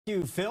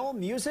Film,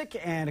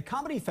 music, and a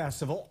comedy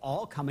festival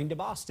all coming to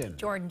Boston.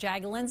 Jordyn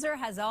Jagolinzer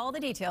has all the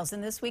details in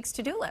this week's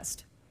to-do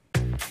list.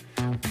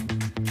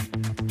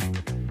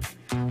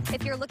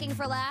 If you're looking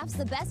for laughs,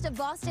 the Best of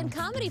Boston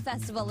Comedy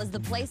Festival is the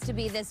place to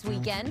be this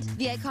weekend.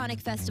 The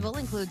iconic festival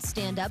includes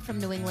stand-up from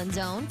New England's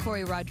own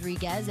Corey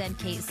Rodriguez and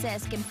Kate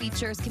Sisk and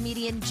features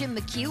comedian Jim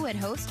McHugh and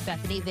host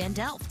Bethany Van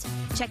Delft.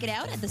 Check it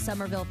out at the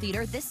Somerville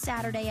Theater this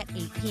Saturday at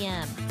 8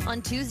 p.m.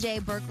 On Tuesday,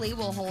 Berkeley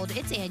will hold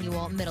its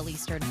annual Middle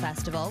Eastern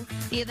Festival.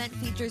 The event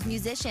features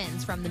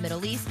musicians from the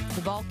Middle East,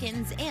 the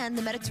Balkans, and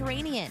the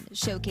Mediterranean,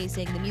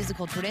 showcasing the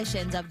musical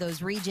traditions of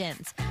those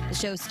regions. The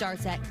show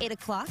starts at 8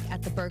 o'clock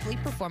at the Berkeley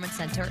Performance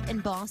Center in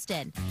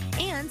Boston,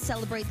 and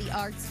celebrate the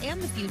arts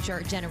and the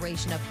future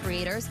generation of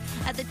creators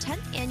at the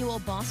 10th Annual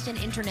Boston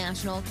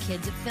International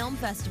Kids Film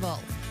Festival.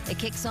 It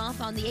kicks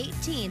off on the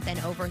 18th, and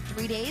over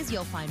 3 days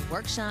you'll find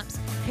workshops,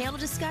 panel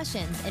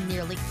discussions, and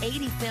nearly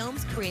 80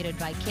 films created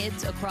by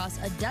kids across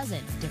a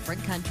dozen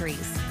different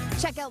countries.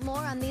 Check out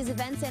more on these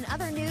events and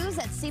other news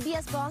at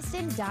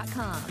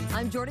cbsboston.com.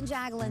 I'm Jordyn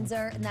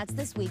Jagolinzer, and that's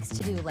this week's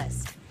to-do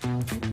list.